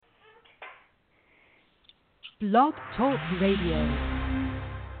Blog Talk Radio.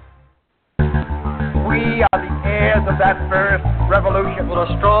 We are the heirs of that first revolution. Will a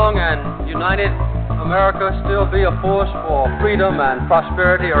strong and united America still be a force for freedom and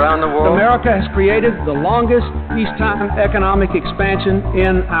prosperity around the world? America has created the longest peacetime economic expansion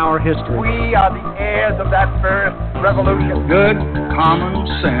in our history. We are the heirs of that first revolution. Good common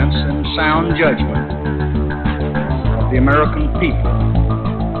sense and sound judgment of the American people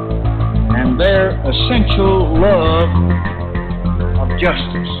and their essential love of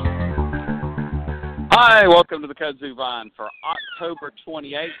justice. Hi, welcome to the Kudzu Vine for October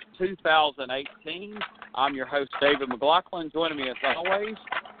 28th, 2018. I'm your host, David McLaughlin. Joining me as always,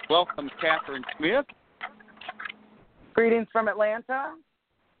 welcome Catherine Smith. Greetings from Atlanta.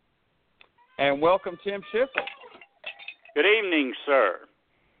 And welcome Tim Schiffer. Good evening, sir.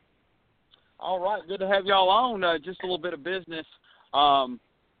 All right, good to have y'all on. Just a little bit of business.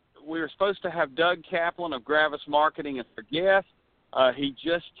 We were supposed to have Doug Kaplan of Gravis Marketing as our guest. He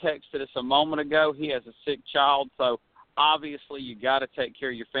just texted us a moment ago. He has a sick child, so obviously you got to take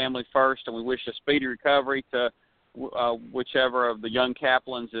care of your family first, and we wish a speedy recovery to whichever of the young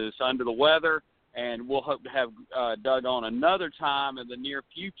Kaplans is under the weather, and we'll hope to have Doug on another time in the near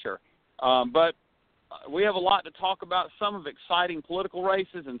future. But we have a lot to talk about, some of exciting political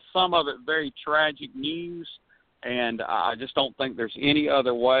races and some of it very tragic news, and I just don't think there's any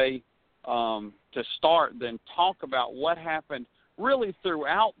other way to start than talk about what happened really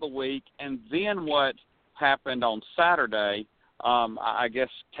throughout the week and then what happened on Saturday. I guess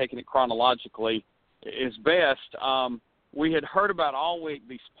taking it chronologically is best. We had heard about all week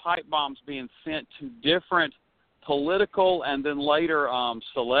these pipe bombs being sent to different political and then later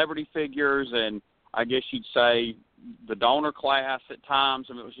celebrity figures, and I guess you'd say the donor class at times.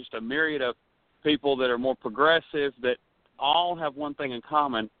 I mean, it was just a myriad of people that are more progressive that all have one thing in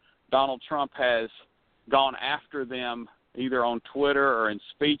common. Donald Trump has gone after them either on Twitter or in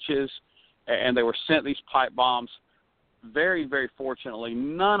speeches, and they were sent these pipe bombs. Very, very fortunately,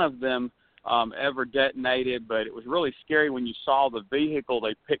 none of them ever detonated, but it was really scary when you saw the vehicle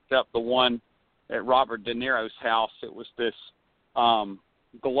they picked up, the one at Robert De Niro's house. It was this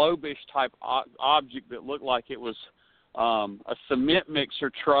globish type object that looked like it was a cement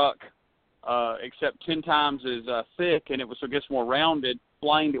mixer truck, except 10 times as thick, and it was, I guess, more rounded.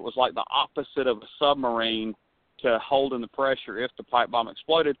 Flamed. It was like the opposite of a submarine to hold in the pressure if the pipe bomb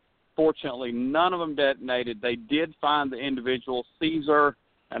exploded. Fortunately, none of them detonated. They did find the individual, Caesar,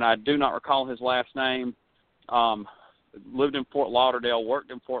 and I do not recall his last name, lived in Fort Lauderdale,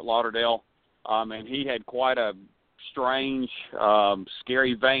 worked in Fort Lauderdale, and he had quite a strange,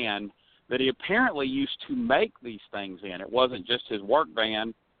 scary van that he apparently used to make these things in. It wasn't just his work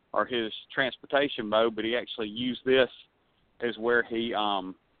van or his transportation mode, but he actually used this as where he,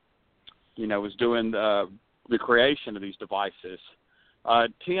 was doing the creation of these devices.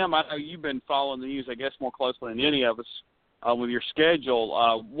 Tim, I know you've been following the news, I guess, more closely than any of us with your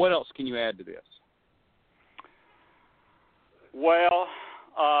schedule. What else can you add to this? Well,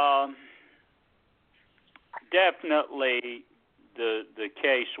 definitely the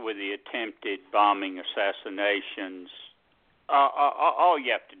case with the attempted bombing assassinations, all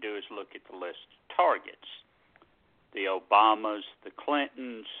you have to do is look at the list of targets. The Obamas, the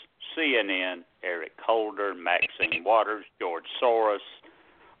Clintons, CNN, Eric Holder, Maxine Waters, George Soros,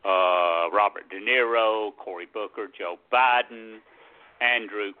 Robert De Niro, Cory Booker, Joe Biden,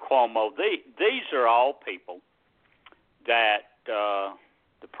 Andrew Cuomo. These are all people that the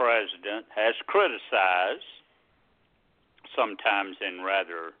president has criticized, sometimes in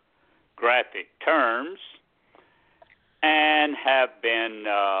rather graphic terms, and have been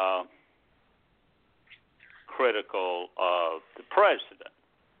critical of the president.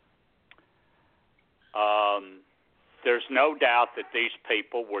 There's no doubt that these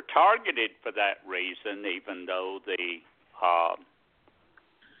people were targeted for that reason, even though the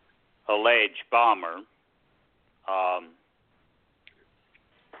alleged bomber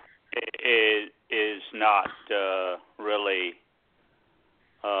is not really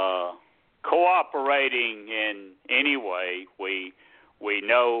cooperating in any way. We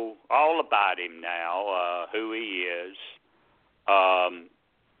know all about him now, who he is,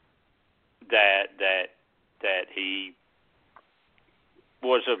 that he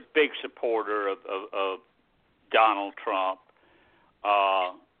was a big supporter of Donald Trump,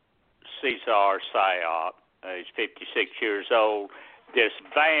 Cesar Sayop. He's 56 years old. This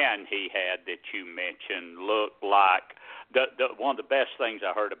van he had that you mentioned looked like one of the best things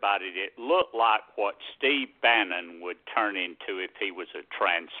I heard about it. It looked like what Steve Bannon would turn into if he was a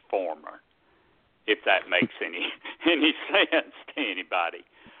transformer, if that makes any sense to anybody.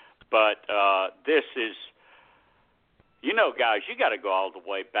 But this is You know, guys, you got to go all the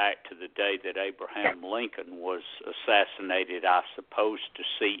way back to the day that Abraham Lincoln was assassinated, I suppose, to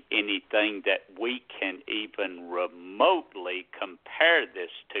see anything that we can even remotely compare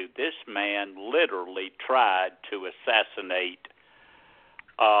this to. This man literally tried to assassinate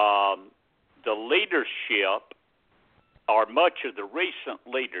the leadership, or much of the recent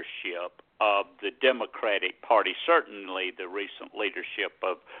leadership of the Democratic Party, certainly the recent leadership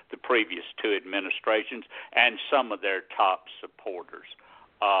of the previous two administrations, and some of their top supporters.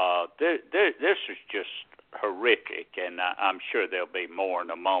 This is just horrific, and I'm sure there'll be more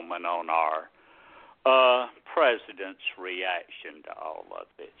in a moment on our president's reaction to all of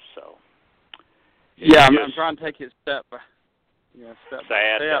it. So, yeah, I'm trying to take it step by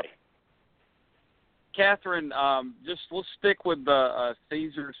step. Catherine, let's stick with the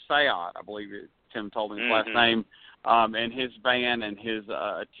Caesar Sayat, I believe Tim told me his last name, and his ban and his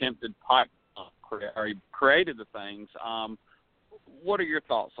attempted pipe or he created the things. What are your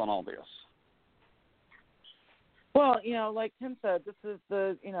thoughts on all this? Well, like Tim said, this is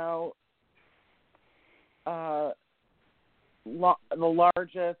the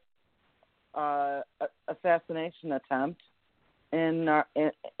largest assassination attempt in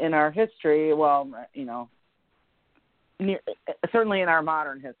our history. Well, certainly in our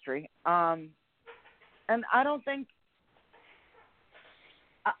modern history. And I don't think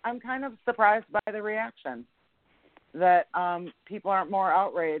I'm kind of surprised by the reaction that people aren't more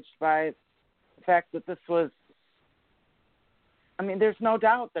outraged by the fact that this was. I mean, there's no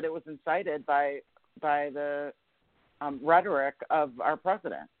doubt that it was incited by the rhetoric of our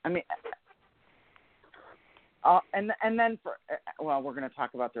president. I mean. And then we're going to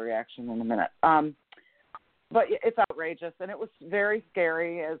talk about the reaction in a minute. But it's outrageous, and it was very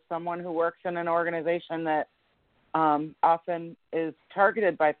scary as someone who works in an organization that often is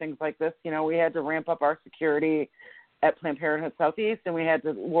targeted by things like this. We had to ramp up our security at Planned Parenthood Southeast, and we had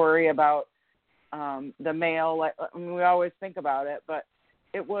to worry about the mail. We always think about it, but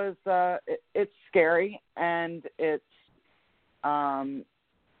it was it's scary, and it's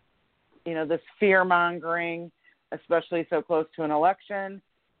this fear-mongering, especially so close to an election,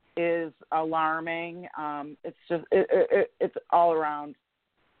 is alarming. It's just it's all around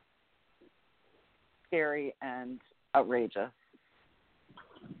scary and outrageous.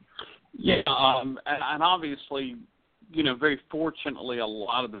 Yeah, and obviously, very fortunately, a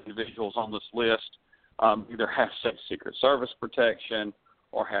lot of the individuals on this list either have Secret Service protection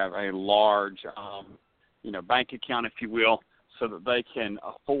or have a large, bank account, if you will, so that they can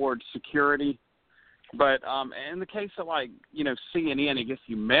afford security. But in the case of CNN, I guess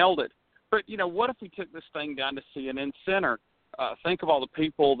you mailed it. But, what if we took this thing down to CNN Center? Think of all the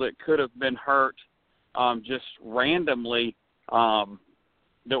people that could have been hurt just randomly that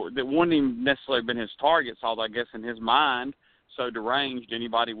wouldn't even necessarily have been his targets, although I guess in his mind, so deranged,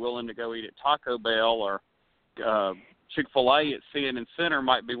 anybody willing to go eat at Taco Bell or Chick-fil-A at CNN Center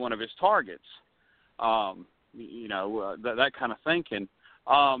might be one of his targets. That kind of thinking.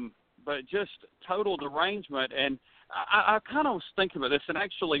 But just total derangement. And I kind of was thinking about this, and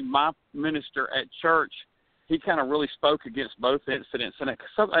actually my minister at church, he kind of really spoke against both incidents. And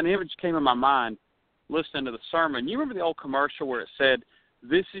an image came in my mind listening to the sermon. You remember the old commercial where it said,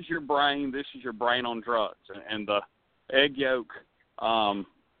 "This is your brain on drugs," and the egg yolk,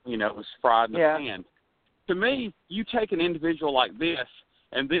 was fried in the pan. To me, you take an individual like this,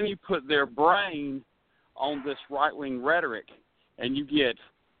 and then you put their brain on this right-wing rhetoric, and you get,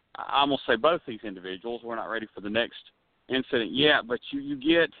 I'm going to say both these individuals, we're not ready for the next incident yet, but you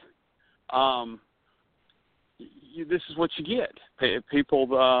get, this is what you get. People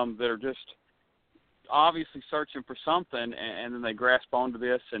that are just obviously searching for something, and then they grasp onto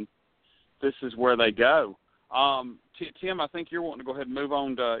this, and this is where they go. Tim, I think you're wanting to go ahead and move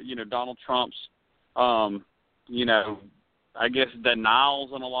on to, Donald Trump's, I guess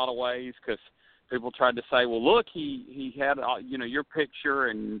denials in a lot of ways, because people tried to say, well, look, he had, your picture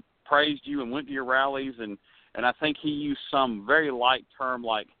and praised you and went to your rallies, and I think he used some very light term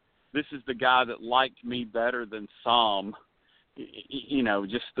like, this is the guy that liked me better than some,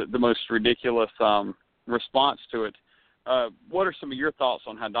 just the most ridiculous response to it. What are some of your thoughts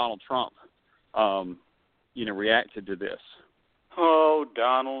on how Donald Trump, reacted to this? Oh,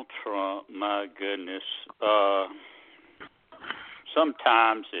 Donald Trump, my goodness.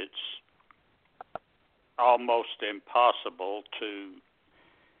 Sometimes it's almost impossible to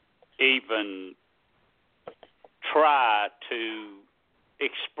even try to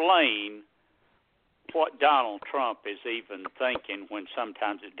explain what Donald Trump is even thinking, when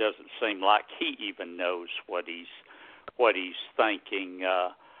sometimes it doesn't seem like he even knows what he's thinking.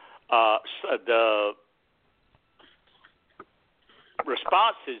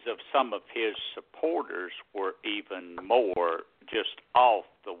 responses of some of his supporters were even more just off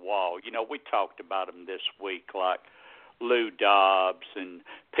the wall. You know, we talked about them this week, like Lou Dobbs and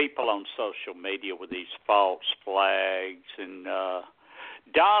people on social media with these false flags, and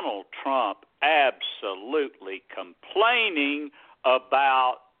Donald Trump absolutely complaining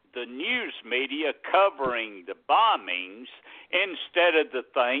about the news media covering the bombings instead of the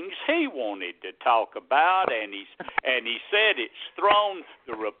things he wanted to talk about, and he said it's thrown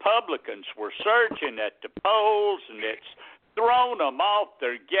the Republicans were surging at the polls, and it's thrown them off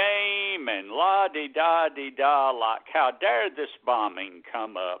their game, and la-di-da-di-da, like how dare this bombing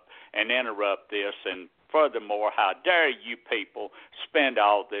come up and interrupt this, and furthermore, how dare you people spend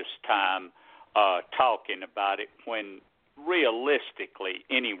all this time talking about it when realistically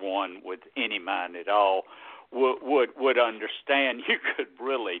anyone with any mind at all would understand you could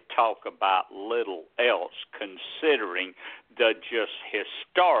really talk about little else considering the just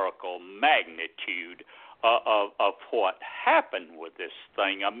historical magnitude of what happened with this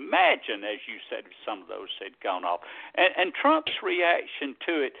thing. Imagine, as you said, if some of those had gone off. And Trump's reaction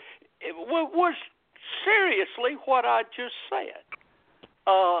to it was seriously what I just said.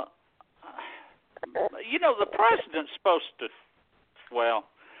 You know, the president's supposed to, well,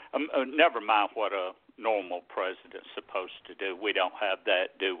 never mind what a normal president's supposed to do. We don't have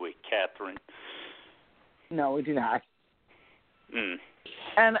that, do we, Catherine? No, we do not. Mm.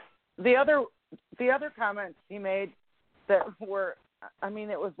 And the other comments he made that were, I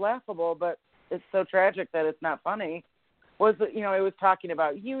mean, it was laughable, but it's so tragic that it's not funny, was that, you know, he was talking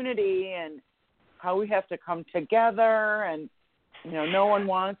about unity and how we have to come together, and, you know, no one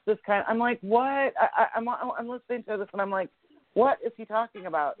wants this kind. I'm like, what? I'm listening to this, and I'm like, what is he talking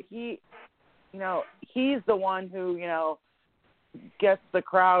about? He, you know, he's the one who, you know, gets the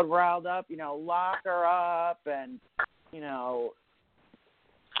crowd riled up, you know, lock her up, and, you know,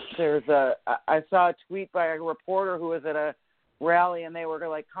 I saw a tweet by a reporter who was at a rally, and they were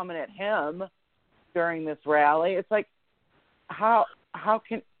like coming at him during this rally. It's like, how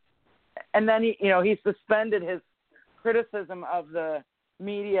can, and then he suspended his criticism of the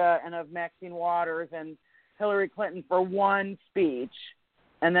media and of Maxine Waters and Hillary Clinton for one speech,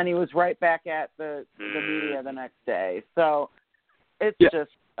 and then he was right back at the media the next day. So it's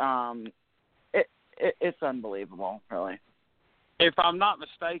just it's unbelievable, really. If I'm not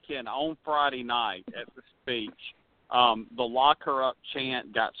mistaken, on Friday night at the speech, the lock her up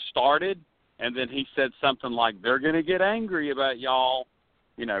chant got started, and then he said something like, they're going to get angry about y'all,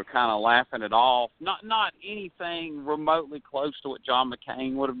 you know, kind of laughing it off. Not anything remotely close to what John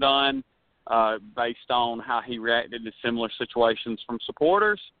McCain would have done based on how he reacted to similar situations from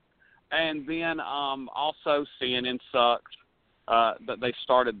supporters. And then also CNN sucked that they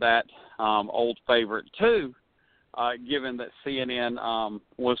started that old favorite too, given that CNN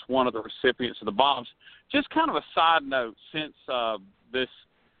was one of the recipients of the bombs. Just kind of a side note, since this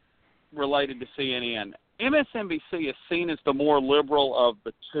related to CNN, MSNBC is seen as the more liberal of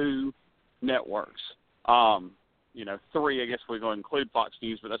the two networks. You know, three, I guess we're going to include Fox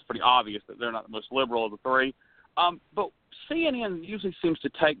News, but that's pretty obvious that they're not the most liberal of the three. But CNN usually seems to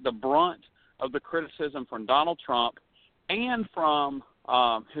take the brunt of the criticism from Donald Trump and from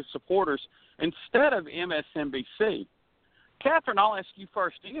his supporters instead of MSNBC. Catherine, I'll ask you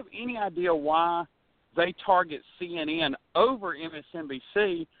first. Do you have any idea why they target CNN over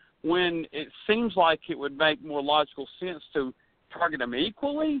MSNBC when it seems like it would make more logical sense to target them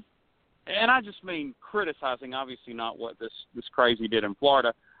equally? And I just mean criticizing, obviously not what this crazy did in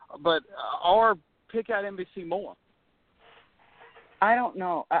Florida, but or pick out NBC more. I don't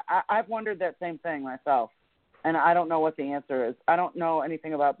know. I've wondered that same thing myself, and I don't know what the answer is. I don't know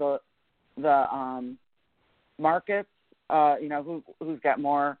anything about the markets. You know, who's got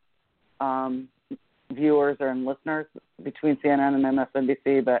more viewers or listeners between CNN and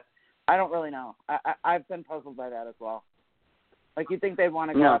MSNBC, but I don't really know. I've been puzzled by that as well. Like, you'd think they'd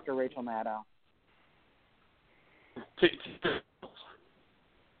want to go after Rachel Maddow.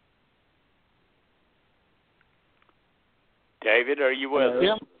 David, are you with us?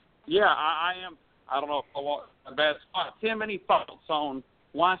 Tim? Yeah, I am. I don't know if I want a bad spot. Tim, any thoughts on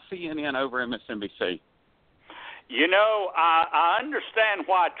why CNN over MSNBC? You know, I understand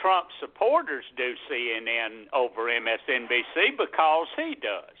why Trump supporters do CNN over MSNBC, because he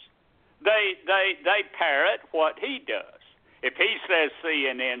does. They parrot what he does. If he says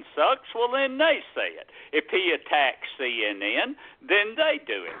CNN sucks, well, then they say it. If he attacks CNN, then they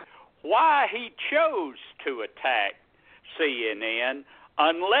do it. Why he chose to attack CNN,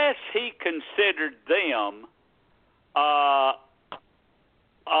 unless he considered them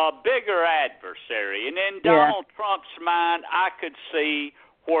a bigger adversary. And in Donald Trump's mind, I could see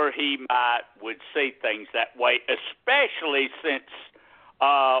where he would see things that way, especially since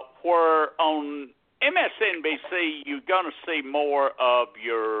where on MSNBC you're going to see more of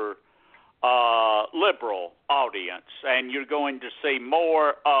your liberal audience, and you're going to see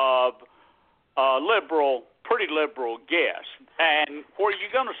more of pretty liberal guests, and where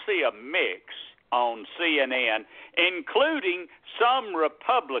you're going to see a mix on CNN, including some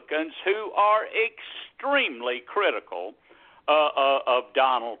Republicans who are extremely critical of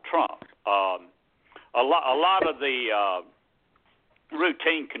Donald Trump. A lot of the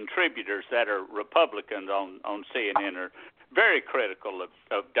routine contributors that are Republicans on CNN are very critical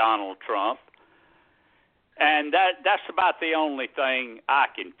of Donald Trump. And that's about the only thing I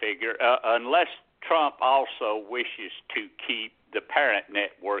can figure, unless Trump also wishes to keep the parent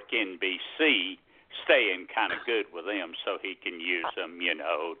network NBC staying kind of good with them so he can use them,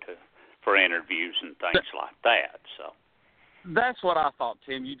 for interviews and things like that. So that's what I thought,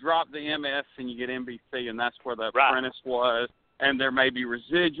 Tim. You drop the MS and you get NBC, and that's where The Apprentice was. And there may be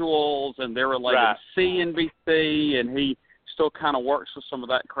residuals, and they're related to CNBC, and he still kind of works with some of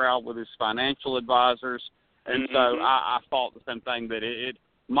that crowd with his financial advisors. And so I thought the same thing, that it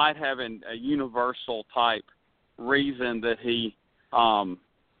might have a universal type reason that he,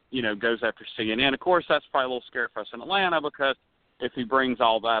 goes after CNN. Of course, that's probably a little scary for us in Atlanta, because if he brings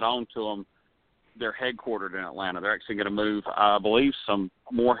all that on to them, they're headquartered in Atlanta. They're actually going to move, I believe, some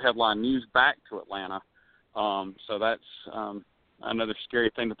more headline news back to Atlanta. So that's another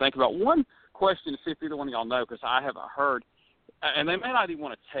scary thing to think about. One question to see if either one of y'all know, because I haven't heard, and they may not even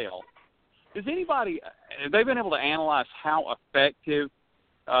want to tell. Have they been able to analyze how effective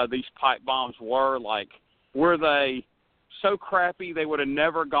these pipe bombs were? Like, were they so crappy they would have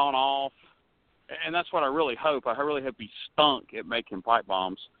never gone off? And that's what I really hope. I really hope he stunk at making pipe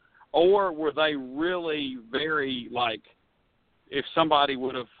bombs. Or were they really very, like, if somebody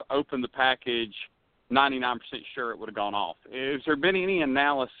would have opened the package, 99% sure it would have gone off? Has there been any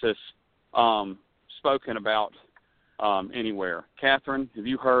analysis spoken about anywhere? Catherine, have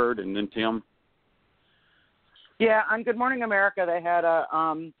you heard? And then Tim? Yeah, on Good Morning America, they had a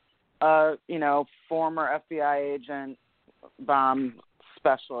former FBI agent, bomb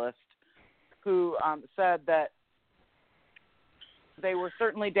specialist, who said that they were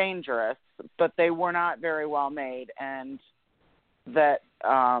certainly dangerous, but they were not very well made, and that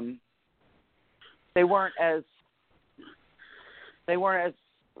they weren't as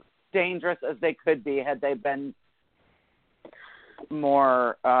dangerous as they could be had they been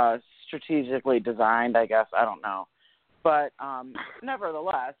more strategically designed, I guess. I don't know. But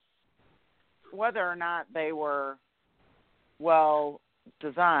nevertheless, whether or not they were well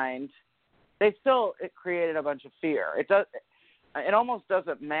designed, it created a bunch of fear. It almost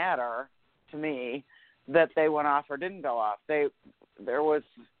doesn't matter to me that they went off or didn't go off. There was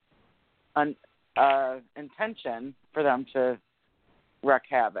an intention for them to wreak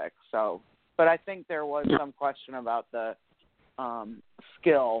havoc. So, but I think there was some question about the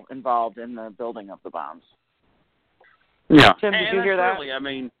skill involved in the building of the bombs. Yeah. Tim, did you hear that? Really, I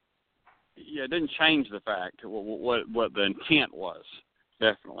mean, it didn't change the fact what the intent was.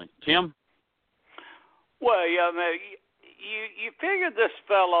 Definitely, Tim. Well, yeah, man, you figured this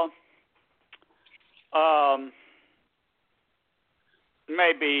fellow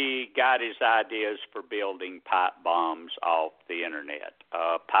maybe got his ideas for building pipe bombs off the internet.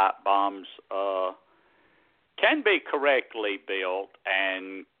 Pipe bombs can be correctly built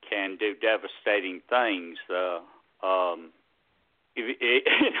and can do devastating things. The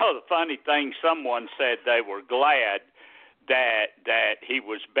funny thing, someone said they were glad that he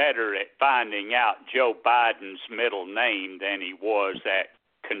was better at finding out Joe Biden's middle name than he was at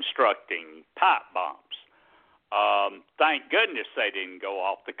constructing pipe bombs. Thank goodness they didn't go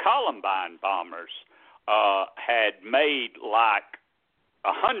off. The Columbine bombers had made like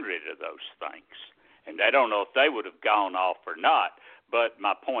 100 of those things, and I don't know if they would have gone off or not. But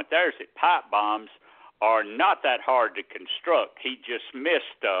my point there is that pipe bombs are not that hard to construct. He just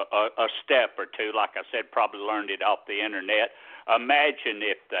missed a step or two. Like I said, probably learned it off the internet. Imagine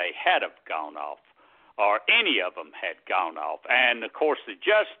if they had have gone off, or any of them had gone off. And, of course, the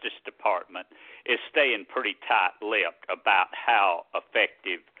Justice Department is staying pretty tight-lipped about how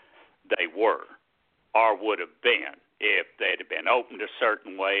effective they were or would have been if they'd have been opened a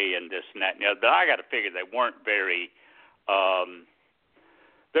certain way and this and that and the other. But I got to figure they weren't very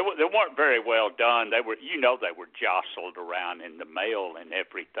they weren't very well done. They were jostled around in the mail and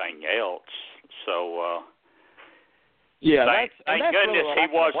everything else. So Yeah, thank goodness he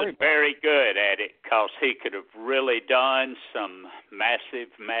wasn't very good at it, because he could have really done some massive,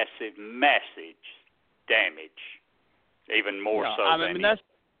 massive, massive damage, even more so than that's.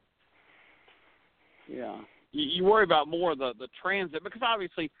 Yeah, you worry about more the transit, because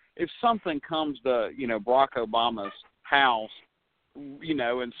obviously if something comes to Barack Obama's house,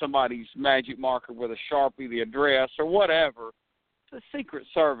 and somebody's magic marker with a Sharpie, the address or whatever, the Secret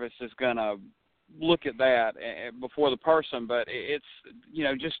Service is gonna look at that before the person. But it's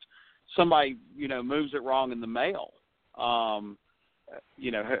just somebody moves it wrong in the mail. Who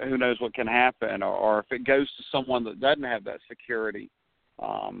knows what can happen, or if it goes to someone that doesn't have that security,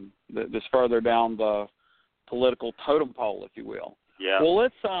 that's further down the political totem pole, if you will. Yeah. Well,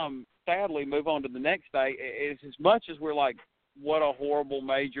 let's sadly move on to the next day. As much as we're like, what a horrible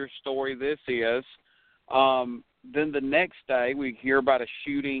major story this is, then the next day we hear about a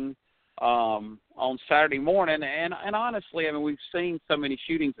shooting on Saturday morning, and honestly, I mean, we've seen so many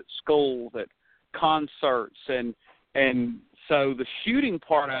shootings at schools, at concerts, and so the shooting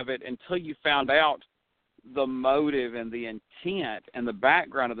part of it, until you found out the motive and the intent and the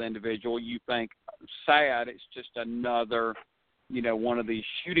background of the individual, you think, sad, it's just another, one of these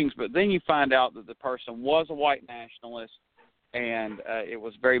shootings. But then you find out that the person was a white nationalist, and it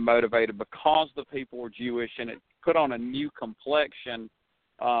was very motivated because the people were Jewish, and it put on a new complexion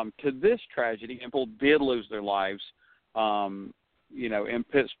to this tragedy. And people did lose their lives, in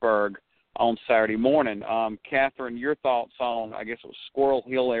Pittsburgh on Saturday morning. Catherine, your thoughts on, I guess it was Squirrel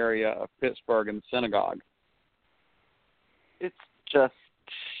Hill area of Pittsburgh and the synagogue? It's just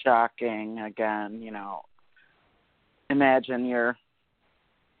shocking. Again, imagine you're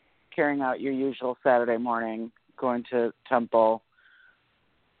carrying out your usual Saturday morning, going to temple,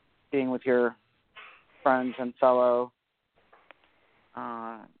 being with your friends and fellow,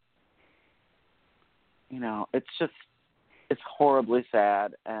 it's horribly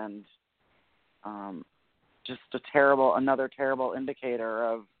sad, and just another terrible indicator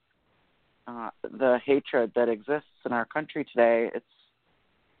of the hatred that exists in our country today.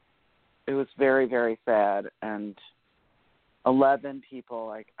 It was very, very sad, and 11 people,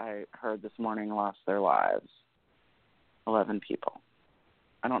 like I heard this morning, lost their lives. 11 people.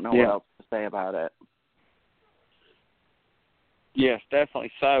 I don't know what else to say about it. Yes,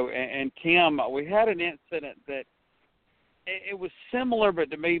 definitely so. And Tim, we had an incident that it was similar, but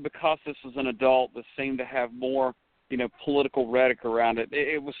to me, because this was an adult that seemed to have more, political rhetoric around it,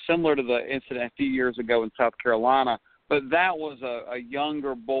 it was similar to the incident a few years ago in South Carolina. But that was a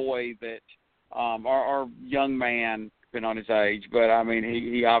younger boy that, or young man, depending on his age, but I mean,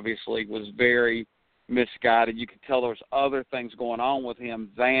 he obviously was very misguided. You could tell there was other things going on with him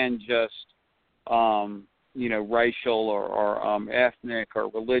than just, racial or ethnic or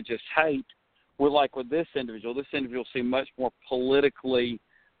religious hate. With this individual seemed much more politically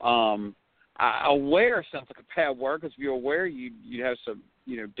aware. Sounds like a bad word, because if you're aware, you'd have some,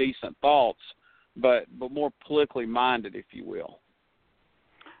 decent thoughts, but more politically minded, if you will.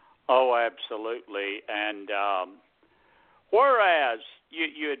 Oh, absolutely. And whereas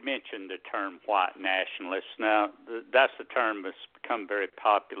you had mentioned the term white nationalist. Now, that's the term that's become very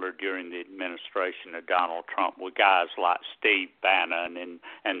popular during the administration of Donald Trump, with guys like Steve Bannon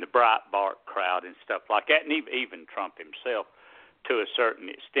and the Breitbart crowd and stuff like that, and even Trump himself, to a certain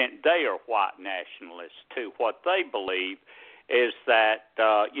extent. They are white nationalists, too. What they believe is that,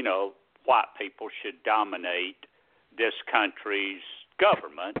 white people should dominate this country's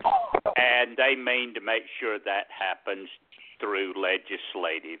government, and they mean to make sure that happens through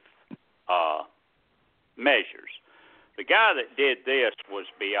legislative measures. The guy that did this was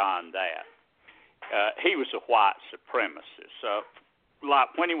beyond that. He was a white supremacist.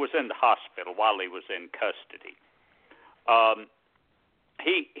 Like when he was in the hospital while he was in custody,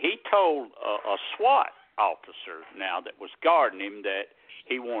 he told a SWAT officer now that was guarding him that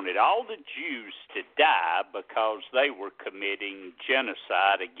he wanted all the Jews to die because they were committing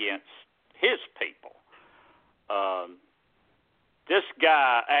genocide against his people. This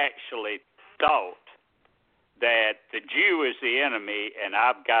guy actually thought that the Jew is the enemy and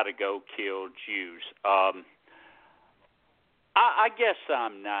I've got to go kill Jews. I guess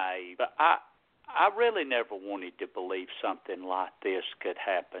I'm naive, but I really never wanted to believe something like this could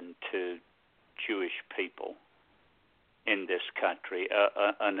happen to Jewish people in this country,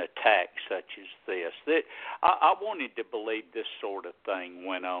 an attack such as this. I wanted to believe this sort of thing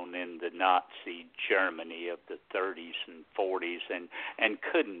went on in the Nazi Germany of the 30s and 40s and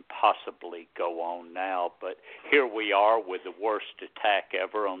couldn't possibly go on now. But here we are with the worst attack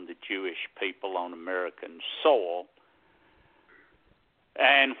ever on the Jewish people on American soil,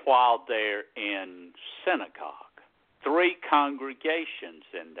 and while they're in synagogue. 3 congregations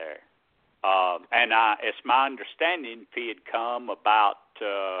in there. And it's my understanding if he had come about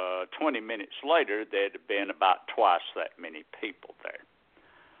 20 minutes later, there'd have been about twice that many people there.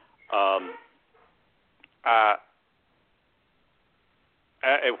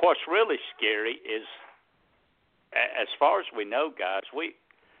 What's really scary is, as far as we know, guys,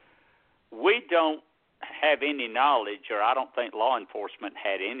 we don't have any knowledge, or I don't think law enforcement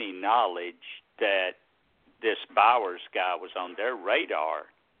had any knowledge that this Bowers guy was on their radar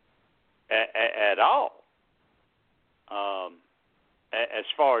at all. As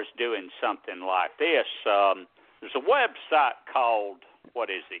far as doing something like this, there's a website called,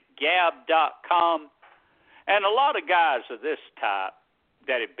 Gab.com, and a lot of guys of this type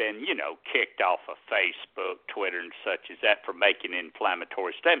that have been, kicked off of Facebook, Twitter, and such as that for making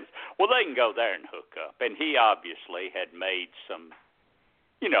inflammatory statements, well, they can go there and hook up. And he obviously had made some,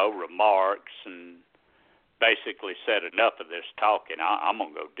 remarks and basically said, enough of this talking, I'm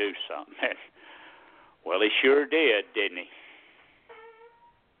going to go do something. Well, he sure did, didn't he?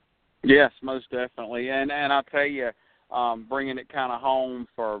 Yes, most definitely. And I'll tell you, bringing it kind of home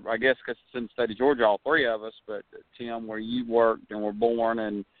for, I guess, because it's in the state of Georgia, all 3 of us, but Tim, where you worked and were born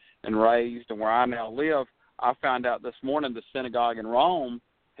and raised and where I now live, I found out this morning the synagogue in Rome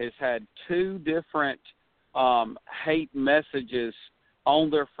has had 2 different hate messages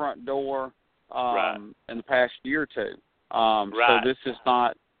on their front door in the past year or 2. So this is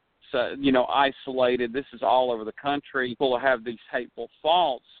not, isolated. This is all over the country. People have these hateful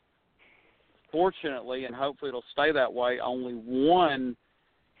thoughts. Fortunately, and hopefully it'll stay that way, only one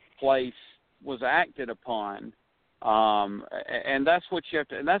place was acted upon. And that's what you have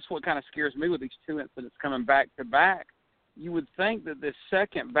to, and that's what kind of scares me with these 2 incidents coming back to back. You would think that this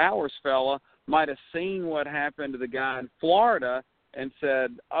second Bowers fella might have seen what happened to the guy in Florida and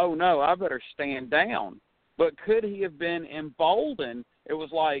said, oh, no, I better stand down. But could he have been emboldened? It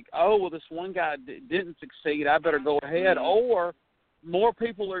was like, oh, well, this one guy didn't succeed. I better go ahead. Or more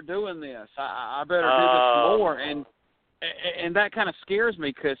people are doing this. I better do this more. And that kind of scares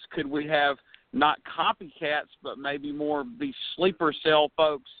me, because could we have not copycats, but maybe more of these sleeper cell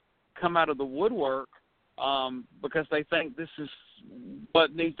folks come out of the woodwork because they think this is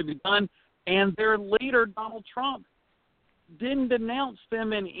what needs to be done. And their leader, Donald Trump, didn't denounce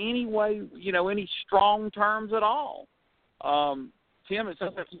them in any way, any strong terms at all. Tim, it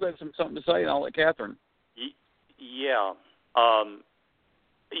sounds like you have something to say, and I'll let Catherine. Yeah.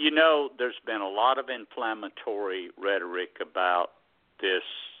 There's been a lot of inflammatory rhetoric about this,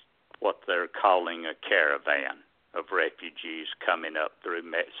 what they're calling a caravan of refugees coming up through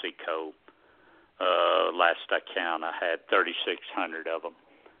Mexico. Last I count, I had 3,600 of them.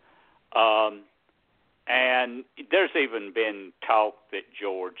 And there's even been talk that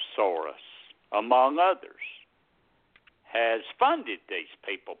George Soros, among others, has funded these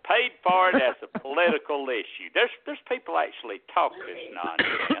people, paid for it as a political issue. There's people actually talk this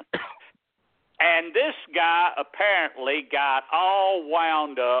nonsense. And this guy apparently got all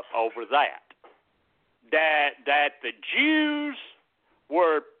wound up over that the Jews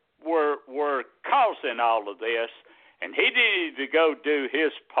were causing all of this, and he needed to go do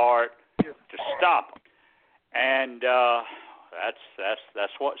his part to stop them. And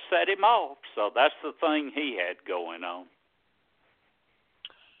that's what set him off. So that's the thing he had going on.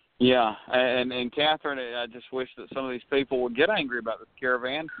 Yeah, and Catherine, I just wish that some of these people would get angry about this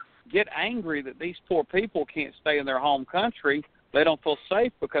caravan, get angry that these poor people can't stay in their home country. They don't feel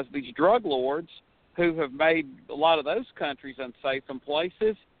safe because of these drug lords who have made a lot of those countries unsafe in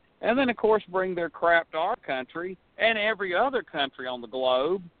places, and then, of course, bring their crap to our country and every other country on the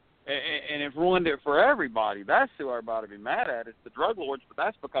globe, and have ruined it for everybody. That's who everybody be mad at. It's the drug lords, but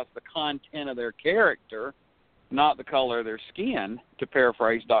that's because of the content of their character, not the color of their skin, to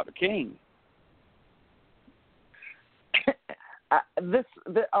paraphrase Dr. King.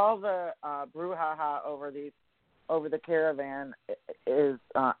 All the brouhaha over the caravan is,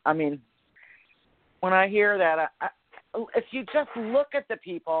 when I hear that, if you just look at the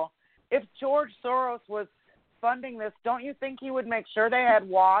people, if George Soros was funding this, don't you think he would make sure they had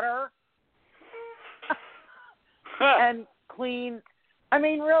water and clean? I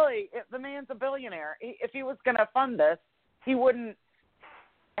mean, really, the man's a billionaire. If he was going to fund this, he wouldn't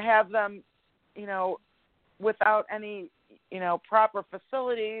have them, without any, proper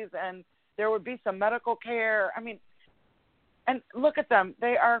facilities, and there would be some medical care. I mean, and look at them.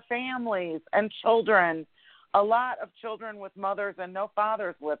 They are families and children, a lot of children with mothers and no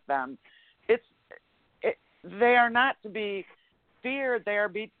fathers with them. They are not to be feared. They are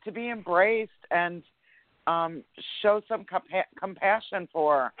to be embraced and show some compassion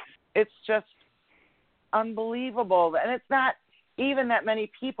for. It's just, unbelievable. And it's not even that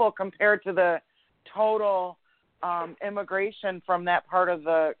many people compared to the total immigration from that part of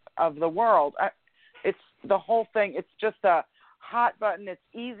the world. It's the whole thing. It's just a hot button. It's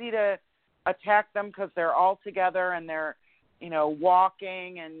easy to attack them because they're all together and they're,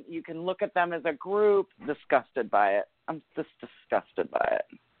 walking, and you can look at them as a group. Disgusted by it. I'm just disgusted by it.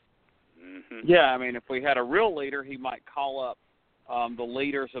 Mm-hmm. Yeah, I mean, if we had a real leader, he might call up the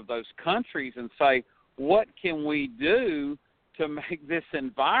leaders of those countries and say, what can we do to make this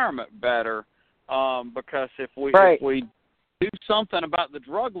environment better? Because if we do something about the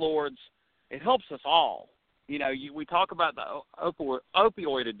drug lords, it helps us all. We talk about the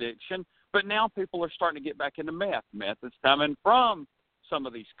opioid addiction, but now people are starting to get back into meth. Meth is coming from some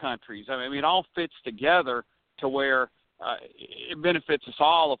of these countries. I mean, it all fits together to where it benefits us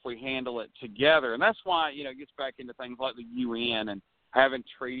all if we handle it together. And that's why, it gets back into things like the UN and having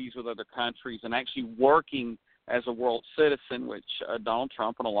treaties with other countries and actually working as a world citizen, which Donald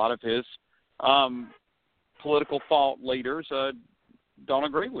Trump and a lot of his political thought leaders don't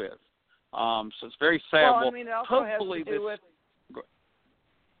agree with. So it's very sad. Well, I mean, it also hopefully has to do this. with.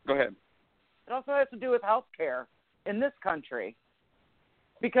 Go ahead. It also has to do with health care in this country,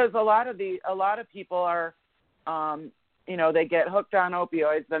 because a lot of people are, they get hooked on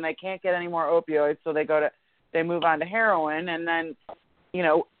opioids, then they can't get any more opioids, so they move on to heroin, and then,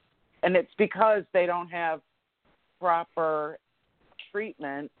 and it's because they don't have proper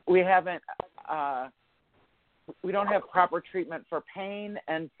treatment. We don't have proper treatment for pain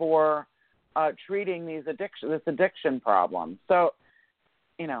and for treating this addiction problem. So,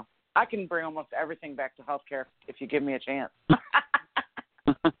 I can bring almost everything back to healthcare if you give me a chance.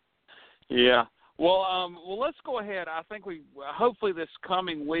 Yeah. Well, let's go ahead. I think hopefully this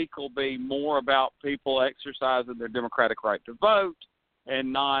coming week will be more about people exercising their democratic right to vote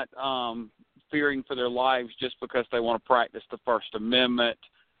and not fearing for their lives just because they want to practice the First Amendment,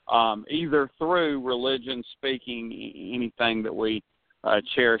 either through religion, speaking anything that we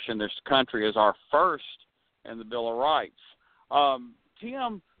cherish in this country as our first in the Bill of Rights.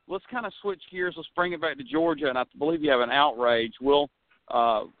 Tim, let's kind of switch gears. Let's bring it back to Georgia, and I believe you have an outrage. We'll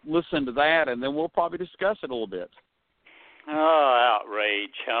listen to that, and then we'll probably discuss it a little bit. Oh,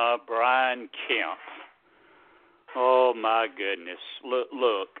 outrage, huh? Brian Kemp. Oh, my goodness.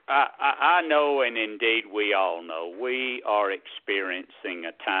 Look, I know, and indeed we all know, we are experiencing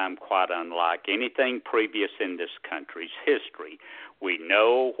a time quite unlike anything previous in this country's history. We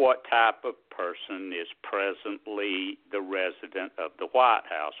know what type of person is presently the resident of the White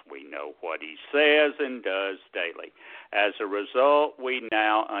House. We know what he says and does daily. As a result, we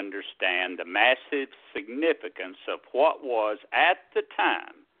now understand the massive significance of what was, at the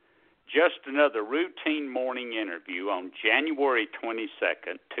time, just another routine morning interview on January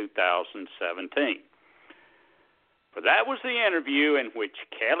 22nd, 2017. For that was the interview in which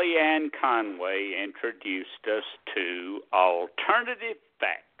Kellyanne Conway introduced us to alternative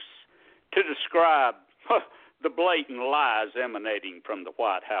facts to describe the blatant lies emanating from the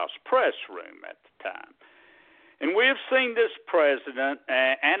White House press room at the time. And we have seen this president,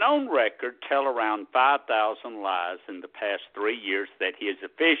 and on record, tell around 5,000 lies in the past 3 years that he has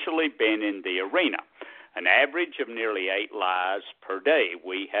officially been in the arena, an average of nearly 8 lies per day.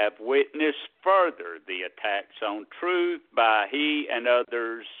 We have witnessed further the attacks on truth by he and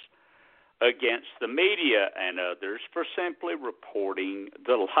others against the media and others for simply reporting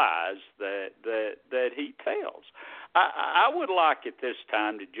the lies that he tells. I would like at this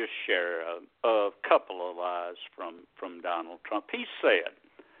time to just share a couple of lies from Donald Trump. He said,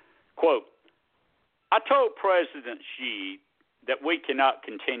 quote, "I told President Xi that we cannot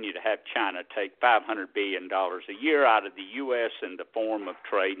continue to have China take $500 billion a year out of the U.S. in the form of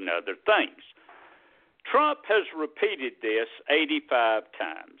trade and other things. Trump has repeated this 85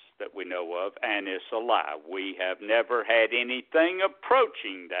 times that we know of, and it's a lie. We have never had anything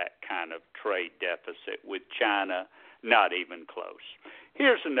approaching that kind of trade deficit with China, not even close."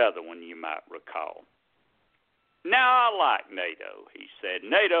 Here's another one you might recall. "Now, I like NATO," he said.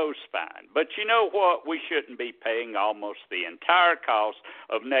 "NATO's fine. But you know what? We shouldn't be paying almost the entire cost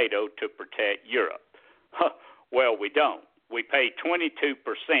of NATO to protect Europe." Well, we don't. We pay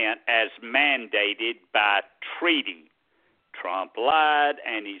 22% as mandated by treaty. Trump lied,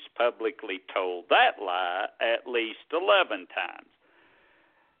 and he's publicly told that lie at least 11 times.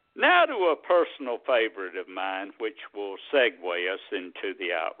 Now to a personal favorite of mine, which will segue us into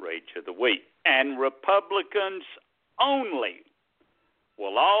the outrage of the week. "And Republicans only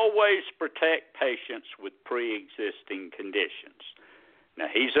will always protect patients with pre-existing conditions." Now,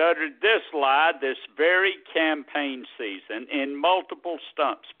 he's uttered this lie this very campaign season in multiple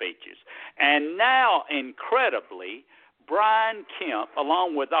stump speeches. And now, incredibly, Brian Kemp,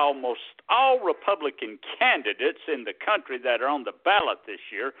 along with almost all Republican candidates in the country that are on the ballot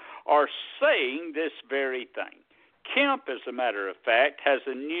this year, are saying this very thing. Kemp, as a matter of fact, has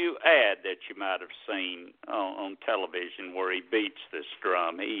a new ad that you might have seen on television where he beats this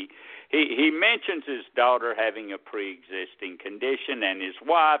drum. He mentions his daughter having a pre-existing condition, and his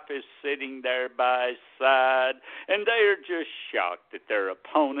wife is sitting there by his side, and they are just shocked that their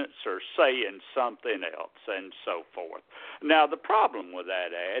opponents are saying something else, and so forth. Now, the problem with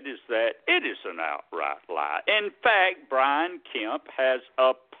that ad is that it is an outright lie. In fact, Brian Kemp has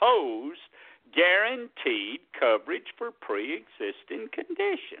opposed guaranteed coverage for pre-existing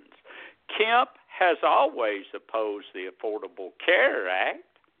conditions. Kemp has always opposed the Affordable Care Act.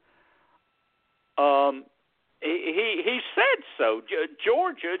 He said so.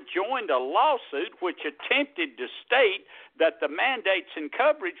 Georgia joined a lawsuit which attempted to state that the mandates and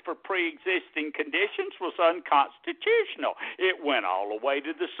coverage for pre-existing conditions was unconstitutional. It went all the way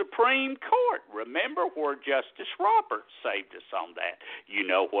to the Supreme Court. Remember where Justice Roberts saved us on that. You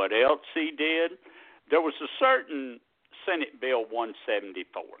know what else he did? There was a certain Senate Bill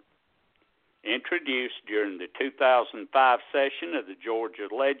 174 introduced during the 2005 session of the Georgia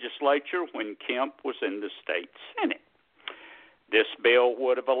legislature when Kemp was in the state Senate. This bill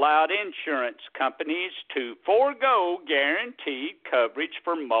would have allowed insurance companies to forego guaranteed coverage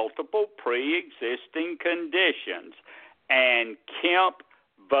for multiple pre-existing conditions, and Kemp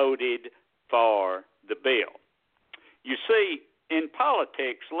voted for the bill. You see, in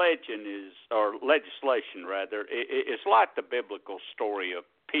politics, legislation is like the biblical story of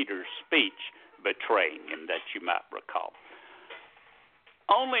Peter's speech betraying him that you might recall.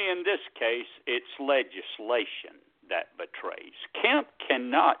 Only in this case, it's legislation that betrays. Kemp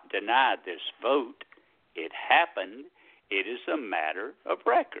cannot deny this vote. It happened. It is a matter of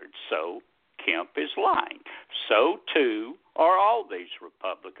record. So Kemp is lying. So, too, are all these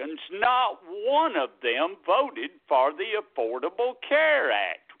Republicans. Not one of them voted for the Affordable Care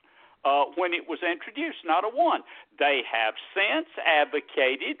Act when it was introduced, not a one. They have since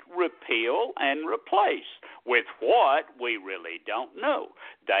advocated repeal and replace. With what, we really don't know.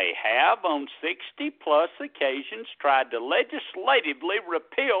 They have, on 60-plus occasions, tried to legislatively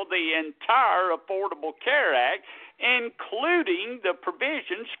repeal the entire Affordable Care Act, including the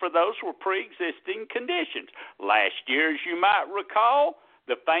provisions for those with pre-existing conditions. Last year, as you might recall,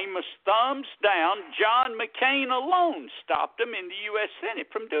 the famous thumbs down, John McCain alone stopped them in the U.S. Senate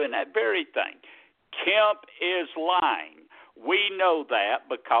from doing that very thing. Kemp is lying. We know that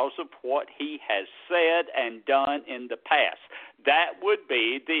because of what he has said and done in the past. That would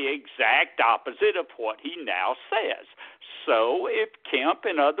be the exact opposite of what he now says. So if Kemp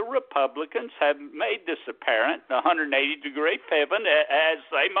and other Republicans have made this apparent 180-degree pivot, as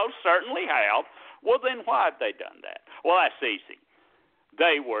they most certainly have, well, then why have they done that? Well, that's easy.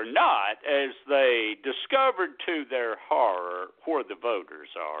 They were not, as they discovered to their horror where the voters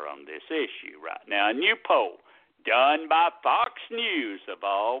are on this issue right now. A new poll done by Fox News, of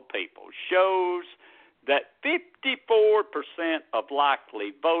all people, shows that 54% of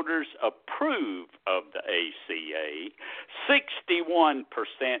likely voters approve of the ACA, 61%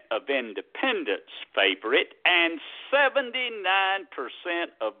 of independents favor it, and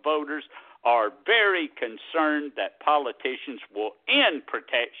 79% of voters are very concerned that politicians will end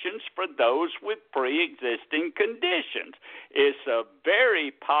protections for those with pre-existing conditions. It's a very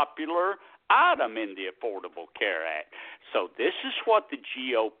popular item in the Affordable Care Act. So this is what the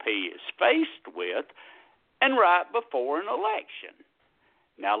GOP is faced with, and right before an election.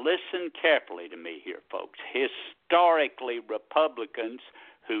 Now listen carefully to me here, folks. Historically, Republicans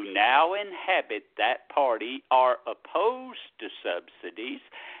who now inhabit that party are opposed to subsidies,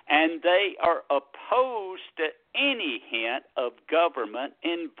 and they are opposed to any hint of government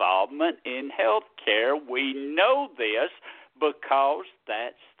involvement in health care. We know this because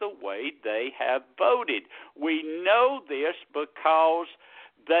that's the way they have voted. We know this because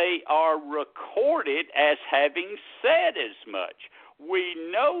they are recorded as having said as much. We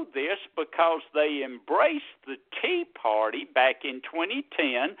know this because they embraced the Tea Party back in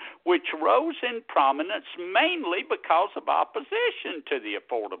 2010, which rose in prominence mainly because of opposition to the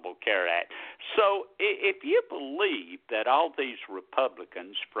Affordable Care Act. So if you believe that all these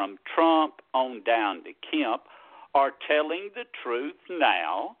Republicans, from Trump on down to Kemp, are telling the truth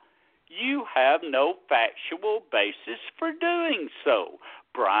now, you have no factual basis for doing so.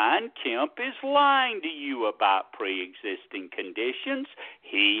 Brian Kemp is lying to you about pre-existing conditions.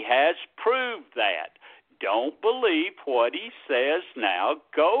 He has proved that. don't believe what he says now,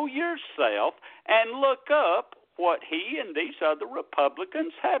 go yourself and look up what he and these other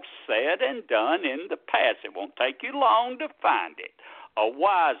Republicans have said and done in the past. It won't take you long to find it. A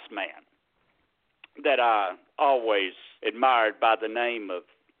wise man that I always admired by the name of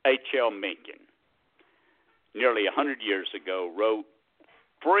H.L. Mencken, nearly 100 years ago, wrote,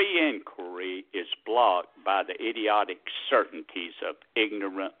 "Free inquiry is blocked by the idiotic certainties of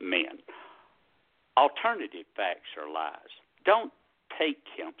ignorant men. Alternative facts are lies. Don't take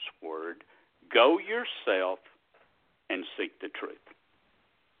Kemp's word. Go yourself and seek the truth."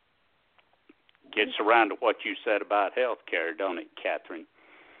 Gets around to what you said about health care, don't it, Catherine?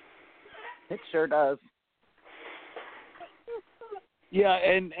 It sure does. Yeah,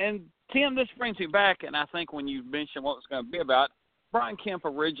 and Tim, this brings me back, and I think when you mentioned what it was going to be about, Brian Kemp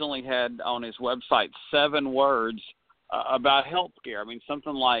originally had on his website 7 words about health care. I mean,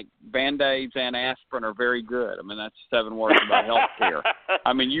 something like Band-Aids and aspirin are very good. I mean, that's 7 words about health care.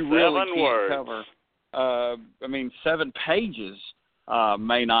 I mean, you really can't cover, 7 pages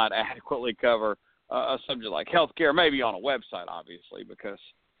may not adequately cover a subject like health care, maybe on a website, obviously, because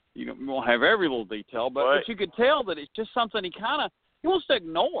you won't have every little detail, but you could tell that it's just something he wants to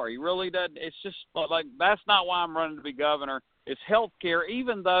ignore. He really doesn't. It's just like, that's not why I'm running to be governor. It's health care,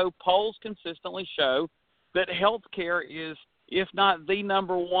 even though polls consistently show that health care is, if not the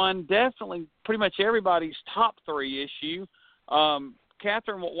number one, definitely pretty much everybody's top 3 issue.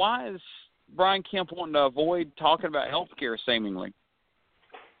 Catherine, why is Brian Kemp wanting to avoid talking about health care seemingly?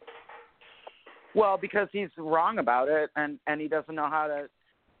 Well, because he's wrong about it, and he doesn't know how to,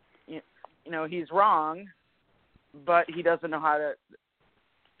 he's wrong, but he doesn't know how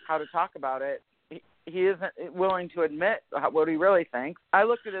to talk about it. He isn't willing to admit what he really thinks. I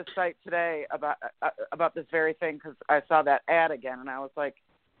looked at his site today about this very thing because I saw that ad again, and I was like,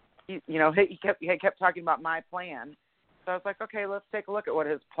 he kept talking about my plan. So I was like, okay, let's take a look at what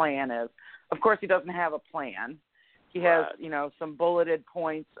his plan is. Of course, he doesn't have a plan. He has, some bulleted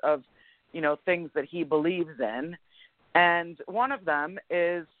points of, things that he believes in, and one of them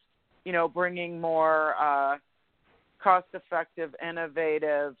is, bringing more cost-effective,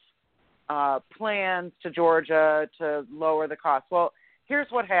 innovative plans to Georgia to lower the cost. Well, here's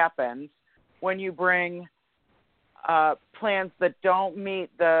what happens when you bring plans that don't meet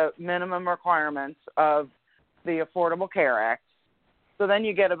the minimum requirements of the Affordable Care Act. So then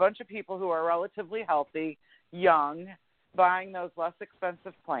you get a bunch of people who are relatively healthy, young, buying those less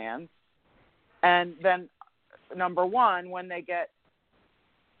expensive plans. And then, number one, when they get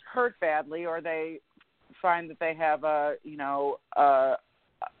hurt badly or they find that they have a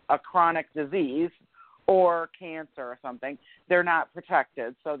chronic disease or cancer or something, they're not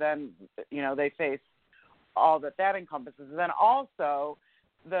protected. So then, they face all that encompasses. And then also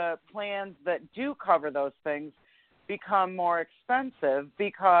the plans that do cover those things become more expensive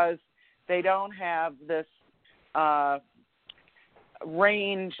because they don't have this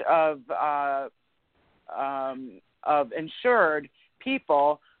range of insured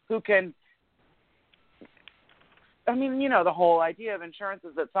people who can. I mean, the whole idea of insurance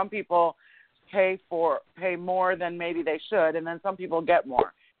is that some people pay more than maybe they should, and then some people get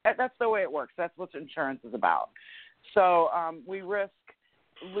more. That's the way it works. That's what insurance is about. So we risk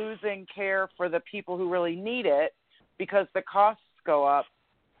losing care for the people who really need it because the costs go up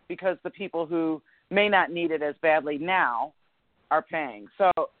because the people who may not need it as badly now are paying.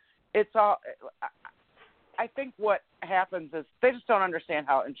 So it's all. I think what happens is they just don't understand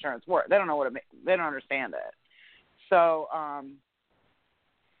how insurance works. They don't know they don't understand it. So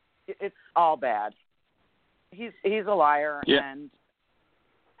it's all bad. He's a liar. Yeah.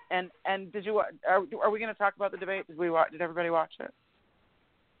 And did you? Are we going to talk about the debate? Did everybody watch it?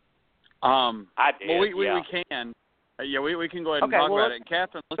 I did. Well, we can. We can go ahead and talk about it.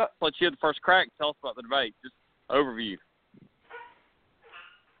 Catherine, let's let you have the first crack. Tell us about the debate. Just overview.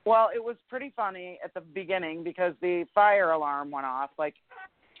 Well, it was pretty funny at the beginning because the fire alarm went off like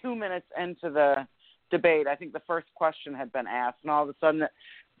 2 minutes into the debate. I think the first question had been asked, and all of a sudden it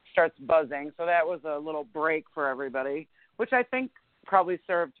starts buzzing. So that was a little break for everybody, which I think probably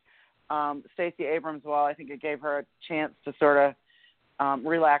served Stacey Abrams well. I think it gave her a chance to sort of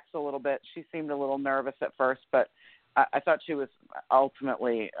relax a little bit. She seemed a little nervous at first, but I thought she was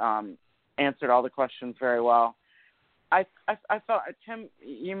ultimately answered all the questions very well. I thought, Tim,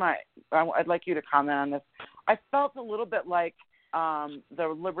 I'd like you to comment on this. I felt a little bit like the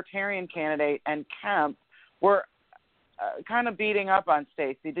Libertarian candidate and Kemp were kind of beating up on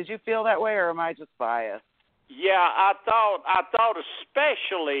Stacey. Did you feel that way, or am I just biased? Yeah, I thought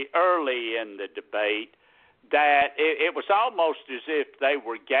especially early in the debate that it was almost as if they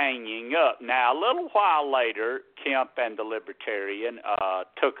were ganging up. Now, a little while later, Kemp and the Libertarian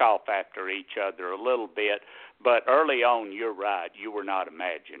took off after each other a little bit, but early on, you're right, you were not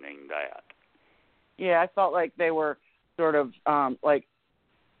imagining that. Yeah, I felt like they were sort of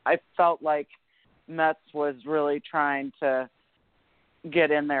I felt like Metz was really trying to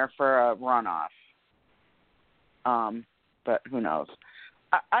get in there for a runoff. But who knows?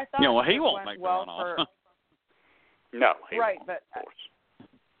 I thought he won't make the runoff. No, he right, won't,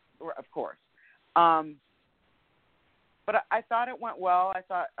 but of course. But I thought it went well. I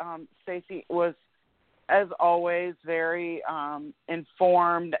thought Stacey was, as always, very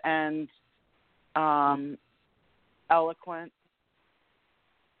informed and eloquent.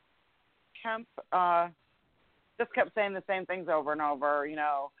 Kemp just kept saying the same things over and over,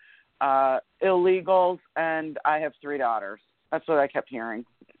 illegals, and I have 3 daughters. That's what I kept hearing.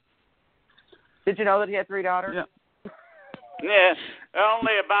 Did you know that he had 3 daughters? Yeah. Yeah,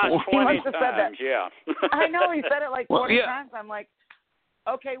 only about 20 he must have said times, that. yeah. I know, he said it like 40 yeah. times. I'm like,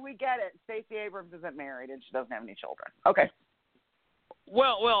 okay, we get it. Stacey Abrams isn't married and she doesn't have any children. Okay.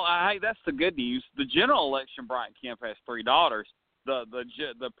 Well, hey, that's the good news. The general election, Brian Kemp has 3 daughters.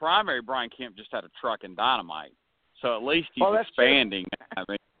 The primary, Brian Kemp just had a truck and dynamite. So at least he's expanding. True. I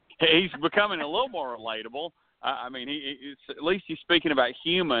mean, he's becoming a little more relatable. I mean, at least he's speaking about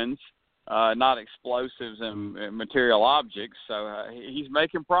humans, not explosives and material objects. So he's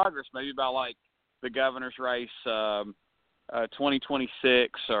making progress. Maybe by like the governor's race,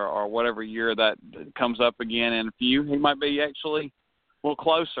 2026 or whatever year that comes up again in a few, he might be actually a little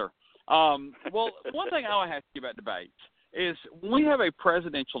closer. Well, one thing I want to ask you about debates is when we have a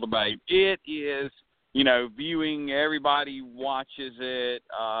presidential debate, it is, viewing, everybody watches it,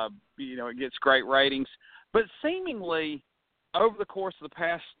 it gets great ratings. But seemingly, over the course of the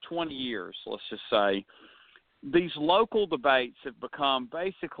past 20 years, let's just say, these local debates have become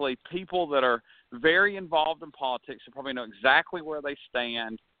basically people that are very involved in politics and probably know exactly where they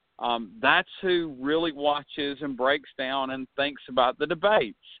stand. That's who really watches and breaks down and thinks about the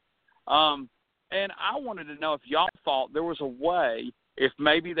debates. And I wanted to know if y'all thought there was a way, if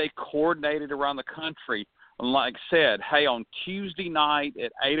maybe they coordinated around the country, and like said, hey, on Tuesday night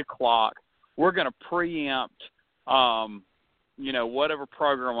at 8 o'clock, we're going to preempt, whatever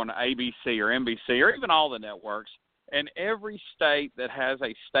program on ABC or NBC or even all the networks, and every state that has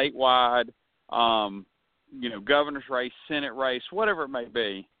a statewide, governor's race, Senate race, whatever it may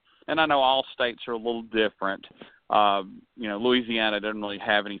be. And I know all states are a little different. Louisiana doesn't really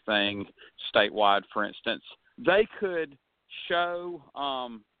have anything statewide, for instance. They could show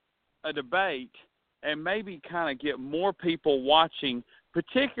a debate and maybe kind of get more people watching,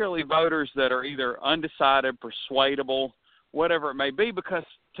 particularly voters that are either undecided, persuadable, whatever it may be, because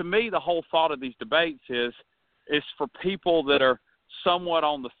to me the whole thought of these debates is for people that are somewhat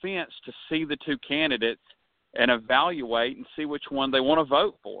on the fence to see the two candidates and evaluate and see which one they want to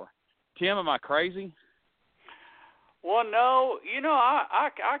vote for. Tim, am I crazy? Well, no.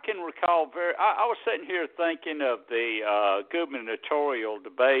 I can recall I was sitting here thinking of the gubernatorial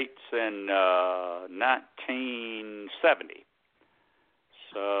debates in 1970.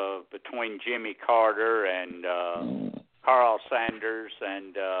 So between Jimmy Carter and Carl Sanders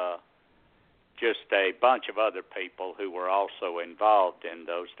and just a bunch of other people who were also involved in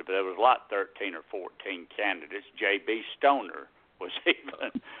those. There was like 13 or 14 candidates. J.B. Stoner was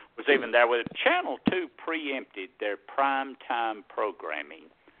even there with it. Channel 2 preempted their primetime programming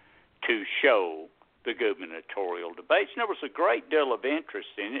to show the gubernatorial debates. And there was a great deal of interest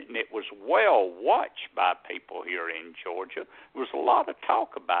in it, and it was well watched by people here in Georgia. There was a lot of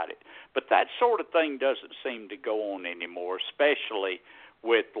talk about it. But that sort of thing doesn't seem to go on anymore, especially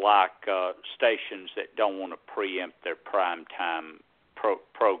with stations that don't want to preempt their primetime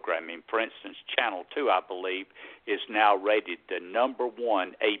programming. For instance, Channel 2, I believe, is now rated the number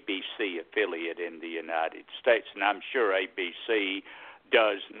 1 ABC affiliate in the United States, and I'm sure ABC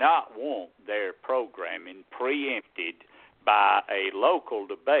does not want their programming preempted by a local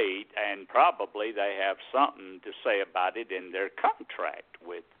debate, and probably they have something to say about it in their contract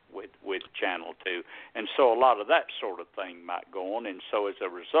with Channel 2. And so a lot of that sort of thing might go on, and so as a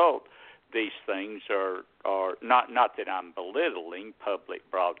result, these things are not that I'm belittling public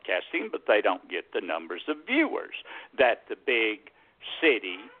broadcasting, but they don't get the numbers of viewers that the big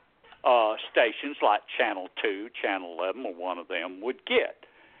city stations like Channel 2, Channel 11, or one of them would get.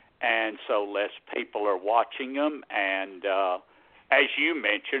 And so less people are watching them, and as you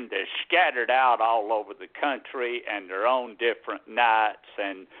mentioned, they're scattered out all over the country, and they're on different nights,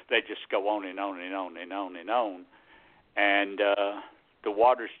 and they just go on and on and on and on and on. And the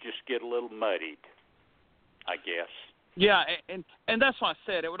waters just get a little muddied. I guess. Yeah, and that's why I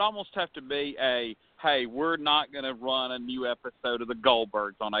said it would almost have to be hey, we're not going to run a new episode of the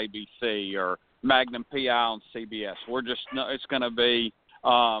Goldbergs on ABC or Magnum PI on CBS. It's going to be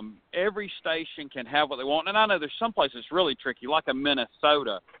every station can have what they want. And I know there's some places really tricky, like in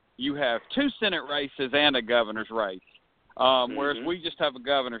Minnesota, you have 2 Senate races and a governor's race, whereas we just have a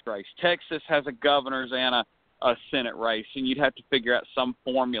governor's race. Texas has a governor's and a Senate race, and you'd have to figure out some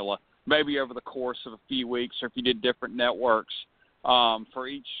formula, maybe over the course of a few weeks, or if you did different networks for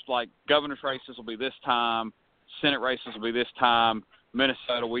each, like governor's races will be this time, Senate races will be this time.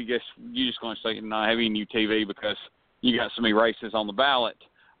 Minnesota, you're just going to say not having new TV because you got so many races on the ballot.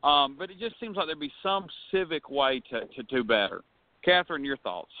 But it just seems like there'd be some civic way to do better. Catherine, your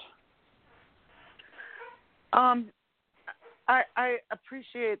thoughts? I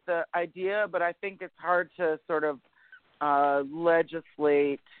appreciate the idea, but I think it's hard to sort of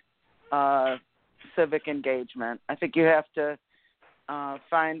legislate civic engagement. I think you have to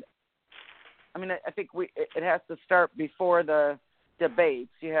find. I mean, I think it has to start before the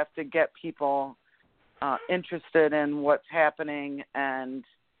debates. You have to get people interested in what's happening, and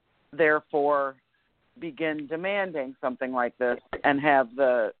therefore begin demanding something like this, and have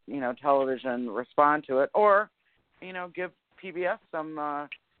the television respond to it, or give PBS some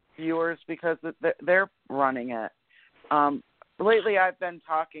viewers because they're running it. Lately, I've been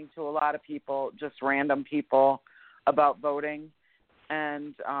talking to a lot of people, just random people, about voting.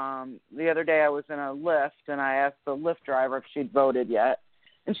 And the other day I was in a Lyft, and I asked the Lyft driver if she'd voted yet.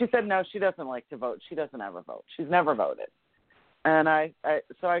 And she said, no, she doesn't like to vote. She doesn't ever vote. She's never voted. And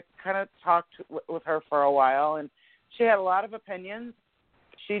so I kind of talked with her for a while, and she had a lot of opinions.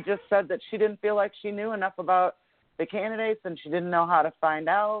 She just said that she didn't feel like she knew enough about the candidates, and she didn't know how to find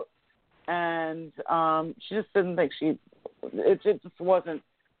out. And she just didn't think it just wasn't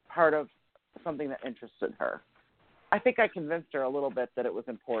part of something that interested her. I think I convinced her a little bit that it was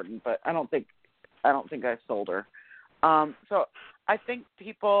important, but I don't think I sold her. So I think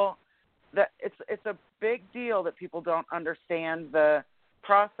people that it's a big deal that people don't understand the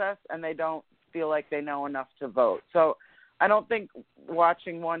process, and they don't feel like they know enough to vote. So I don't think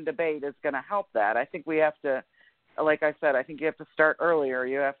watching one debate is going to help that. I think we have to, like I said, I think you have to start earlier.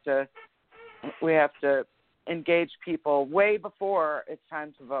 We have to engage people way before it's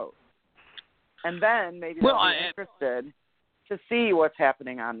time to vote. And then maybe they'll be interested to see what's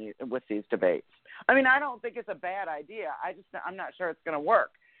happening with these debates. I mean, I don't think it's a bad idea. I'm not sure it's going to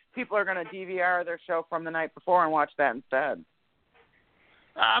work. People are going to DVR their show from the night before and watch that instead.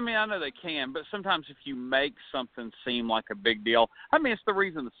 I mean, I know they can, but sometimes if you make something seem like a big deal, I mean, it's the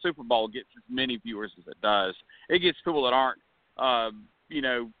reason the Super Bowl gets as many viewers as it does. It gets people that aren't,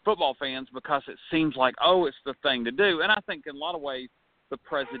 football fans, because it seems like, it's the thing to do. And I think in a lot of ways the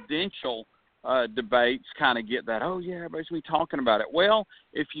presidential debates kind of get that, everybody's going to be talking about it. Well,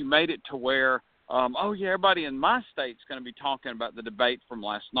 if you made it to where, everybody in my state's going to be talking about the debate from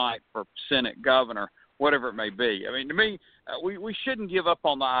last night for Senate, governor, whatever it may be. I mean, to me, we shouldn't give up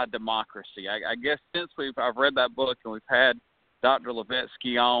on the democracy. I guess since I've read that book and we've had Dr.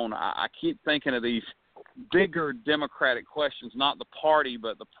 Levetsky on, I keep thinking of these bigger democratic questions, not the party,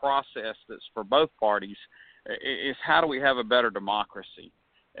 but the process that's for both parties, is how do we have a better democracy?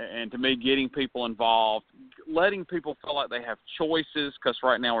 And to me, getting people involved, letting people feel like they have choices, because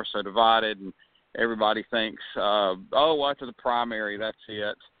right now we're so divided and everybody thinks, after the primary, that's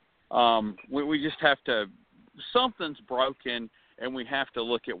it. We just have to, something's broken, and we have to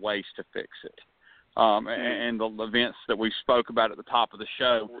look at ways to fix it. And the events that we spoke about at the top of the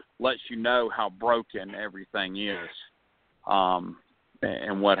show lets you know how broken everything is,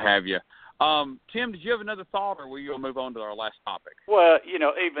 and what have you. Tim, did you have another thought, or will you move on to our last topic? Well,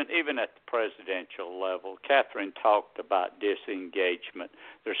 even at the presidential level, Catherine talked about disengagement.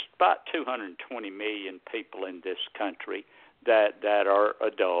 There's about 220 million people in this country that are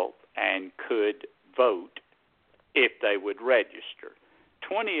adult and could vote if they would register.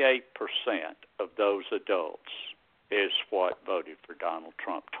 28% of those adults is what voted for Donald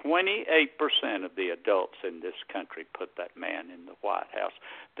Trump. 28% of the adults in this country put that man in the White House.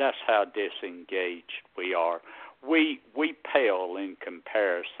 That's how disengaged we are. We pale in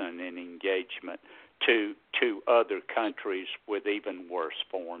comparison in engagement to other countries with even worse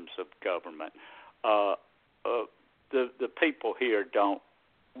forms of government. The people here don't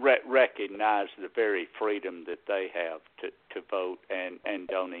recognize the very freedom that they have to vote and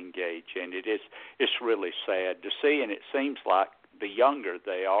don't engage, and it's really sad to see. And it seems like the younger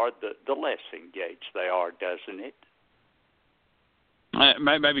they are, the less engaged they are, doesn't it?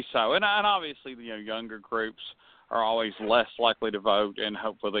 Maybe so, and obviously younger groups are always less likely to vote, and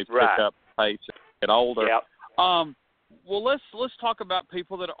hopefully they pick up pace get older. Yep. Well, let's talk about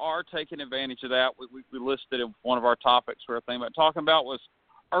people that are taking advantage of that. We listed in one of our topics we were thinking about talking about was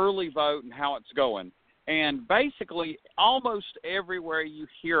early vote and how it's going. And basically, almost everywhere you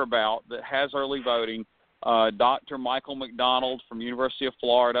hear about that has early voting, Dr. Michael McDonald from University of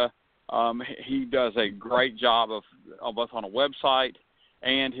Florida, he does a great job of both on a website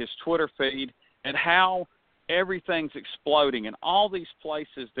and his Twitter feed, and how everything's exploding. And all these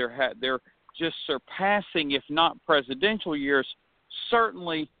places, they're just surpassing, if not presidential years,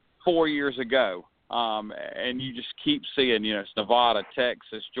 certainly 4 years ago. And you just keep seeing, it's Nevada,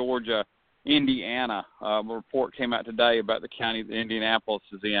 Texas, Georgia, Indiana. A report came out today about the county that Indianapolis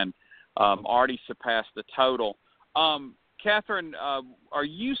is in, already surpassed the total. Catherine, are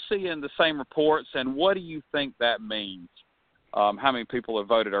you seeing the same reports, and what do you think that means? How many people have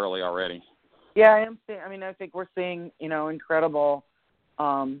voted early already? Yeah, I am seeing. I mean, I think we're seeing, incredible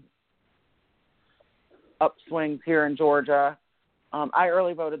upswings here in Georgia. I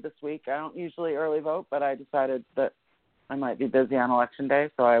early voted this week. I don't usually early vote, but I decided that I might be busy on Election Day,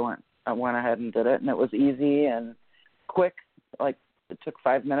 so I went ahead and did it, and it was easy and quick. Like, it took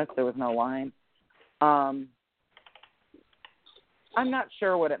 5 minutes. There was no line. I'm not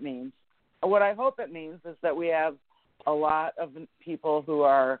sure what it means. What I hope it means is that we have a lot of people who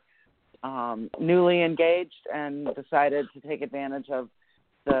are newly engaged and decided to take advantage of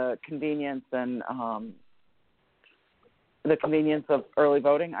the convenience and the convenience of early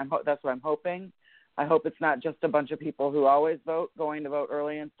voting. That's what I'm hoping. I hope it's not just a bunch of people who always vote going to vote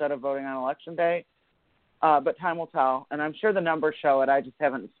early instead of voting on Election Day. But time will tell, and I'm sure the numbers show it. I just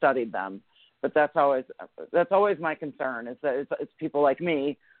haven't studied them. But that's always my concern, is that it's people like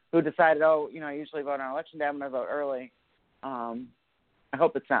me who decided, I usually vote on Election Day, I'm going to vote early. I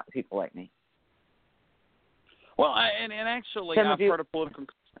hope it's not people like me. Well, and actually, I've heard a political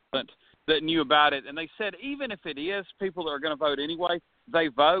consultant that knew about it, and they said even if it is people that are going to vote anyway, they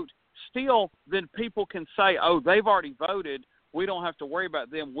vote, still then people can say, they've already voted, we don't have to worry about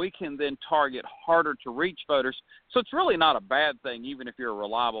them. We can then target harder to reach voters. So it's really not a bad thing, even if you're a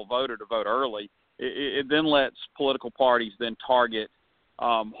reliable voter, to vote early. It then lets political parties then target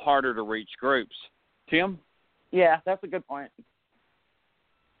harder to reach groups. Tim? Yeah, that's a good point.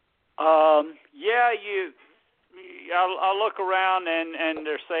 I look around and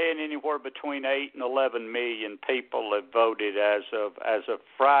they're saying anywhere between 8 and 11 million people have voted as of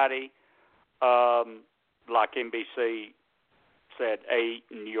Friday. Like NBC said 8,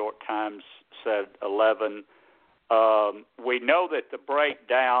 New York Times said 11. We know that the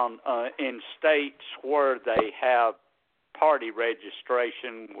breakdown in states where they have party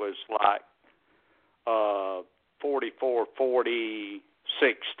registration was like 44-40.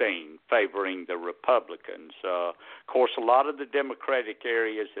 16 favoring the Republicans. Of course, a lot of the Democratic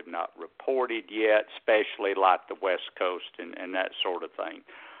areas have not reported yet, especially like the West Coast and that sort of thing.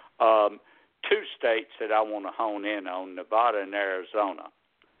 Two states that I want to hone in on, Nevada and Arizona,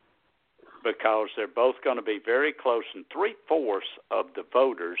 because they're both going to be very close, and 3/4 of the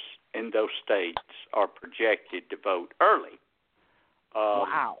voters in those states are projected to vote early.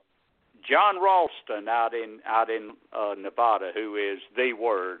 Wow. John Ralston out in Nevada, who is the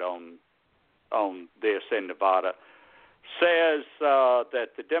word on this in Nevada, says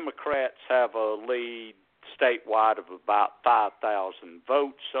that the Democrats have a lead statewide of about 5,000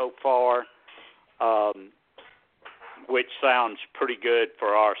 votes so far, which sounds pretty good for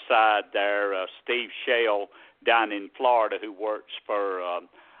our side there. Steve Shale down in Florida, who works for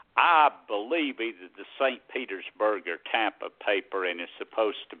I believe either the St. Petersburg or Tampa paper, and is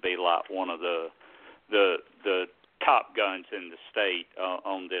supposed to be like one of the top guns in the state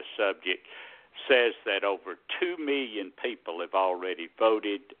on this subject, says that over 2 million people have already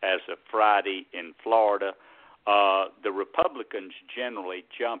voted as of Friday in Florida. The Republicans generally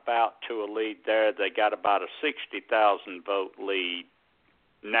jump out to a lead there. They got about a 60,000 vote lead.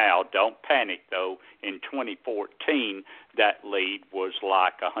 Now, don't panic, though. In 2014, that lead was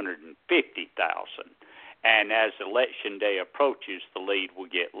like 150,000. And as Election Day approaches, the lead will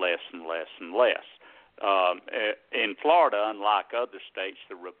get less and less and less. In Florida, unlike other states,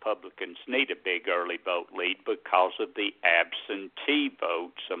 the Republicans need a big early vote lead because of the absentee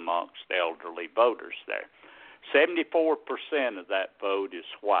votes amongst elderly voters there. 74% of that vote is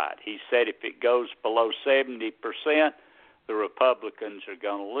white. He said if it goes below 70%, the Republicans are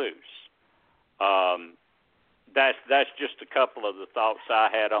going to lose. That's just a couple of the thoughts I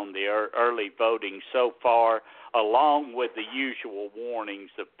had on the early voting so far, along with the usual warnings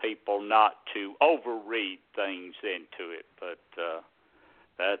of people not to overread things into it. But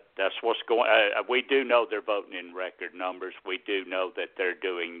That's what's going. We do know they're voting in record numbers. We do know that they're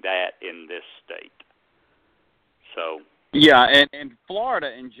doing that in this state. So. Yeah, and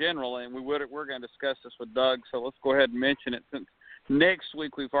Florida in general, and we're going to discuss this with Doug. So let's go ahead and mention it since next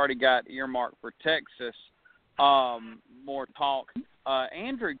week we've already got earmarked for Texas. More talk.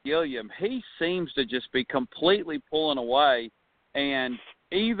 Andrew Gilliam, he seems to just be completely pulling away, and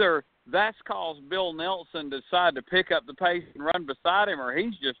either that's caused Bill Nelson to decide to pick up the pace and run beside him, or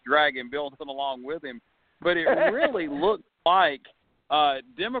he's just dragging Bill Nelson along with him. But it really looks like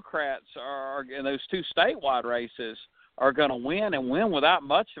Democrats are in those two statewide races are going to win and win without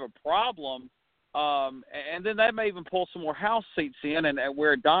much of a problem. And then they may even pull some more House seats in, and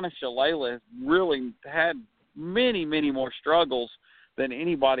where Donna Shalala has really had many, many more struggles than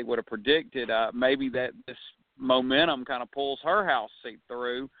anybody would have predicted. Maybe that this momentum kind of pulls her House seat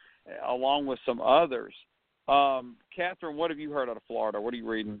through, along with some others. Catherine, what have you heard out of Florida? What are you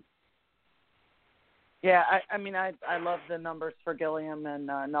reading? Yeah, I mean, I love the numbers for Gilliam and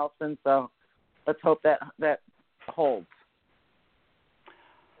Nelson, so let's hope that holds.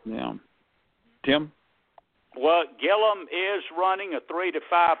 Yeah. Tim? Well, Gillum is running a 3 to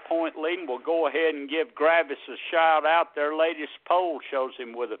 5 point lead. We'll go ahead and give Gravis a shout out. Their latest poll shows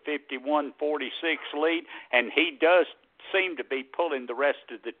him with a 51-46 lead, and he does seem to be pulling the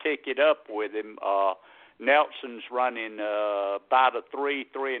rest of the ticket up with him. Nelson's running about a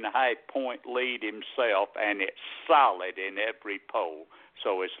 3.5 point lead himself, and it's solid in every poll.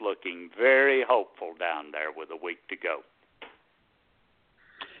 So it's looking very hopeful down there with a week to go.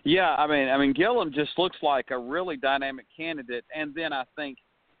 Yeah, I mean, Gillum just looks like a really dynamic candidate, and then I think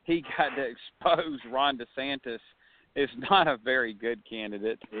he got to expose Ron DeSantis is not a very good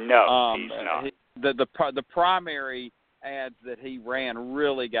candidate. No, he's not. The primary ads that he ran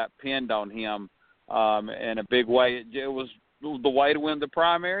really got pinned on him in a big way. It was the way to win the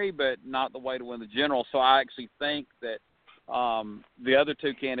primary, but not the way to win the general. So I actually think that the other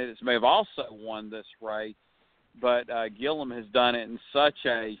two candidates may have also won this race, but Gillum has done it in such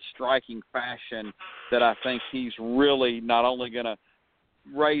a striking fashion that I think he's really not only going to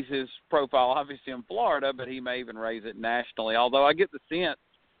raise his profile, obviously, in Florida, but he may even raise it nationally, although I get the sense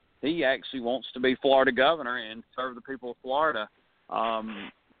he actually wants to be Florida governor and serve the people of Florida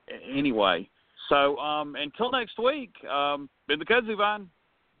anyway. So until next week, been the Kudzu Vine.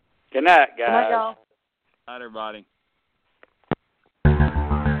 Good night, guys. Good night, y'all. Good night, everybody.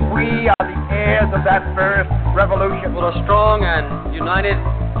 We are the heirs of that first revolution. Will a strong and united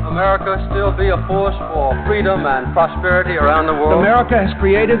America still be a force for freedom and prosperity around the world? America has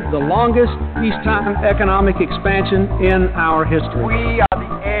created the longest peacetime economic expansion in our history. We are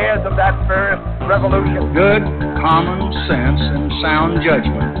the heirs of that first revolution. Good common sense and sound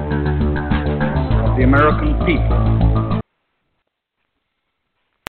judgment of the American people